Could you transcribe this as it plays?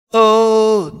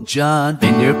John,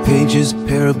 in your pages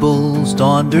parables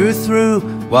wander through,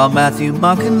 while Matthew,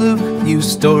 Mark, and Luke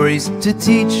use stories to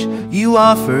teach. You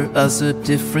offer us a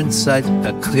different sight,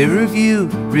 a clearer view,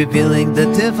 revealing the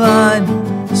divine.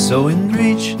 So in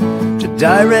reach to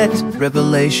direct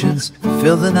revelations,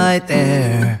 fill the night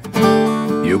air.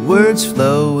 Your words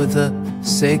flow with a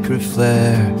sacred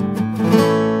flair.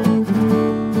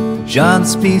 John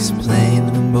speaks plain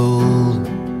and bold,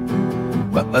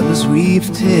 while others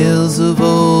weave tales of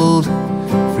old.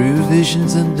 Through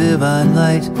visions and divine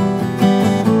light,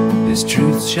 His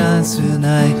truth shines through the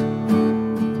night.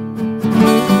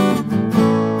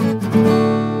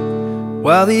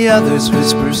 While the others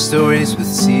whisper stories with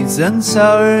seeds and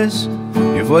sours,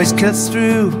 your voice cuts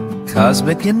through,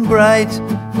 cosmic and bright.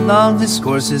 Long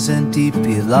discourses and deep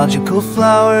theological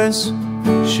flowers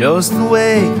shows the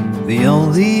way, the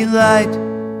only light.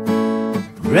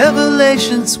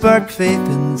 Revelation spark faith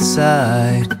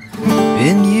inside.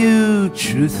 In you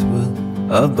truth will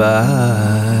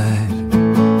abide.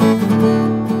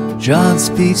 John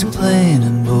speaks plain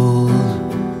and bold,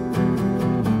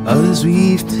 others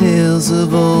weave tales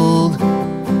of old.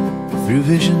 Through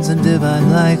visions and divine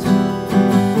light,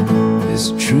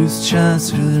 His truth shines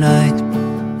through the night.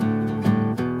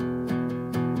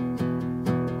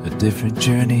 A different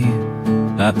journey,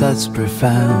 not that's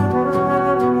profound.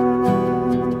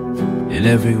 In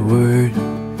every word,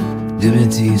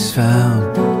 divinity is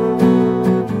found.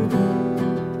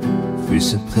 Through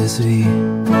simplicity,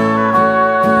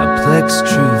 complex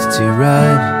truth to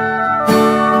ride.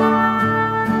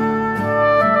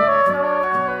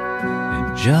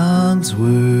 In John's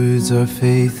words, our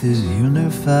faith is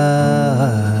unified.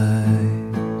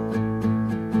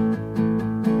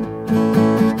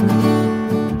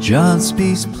 John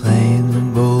speaks plain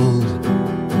and bold,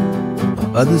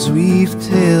 while others weave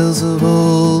tales of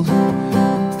old.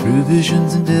 Through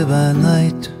visions and divine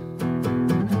light,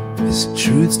 His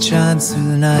truth shines through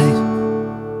the night.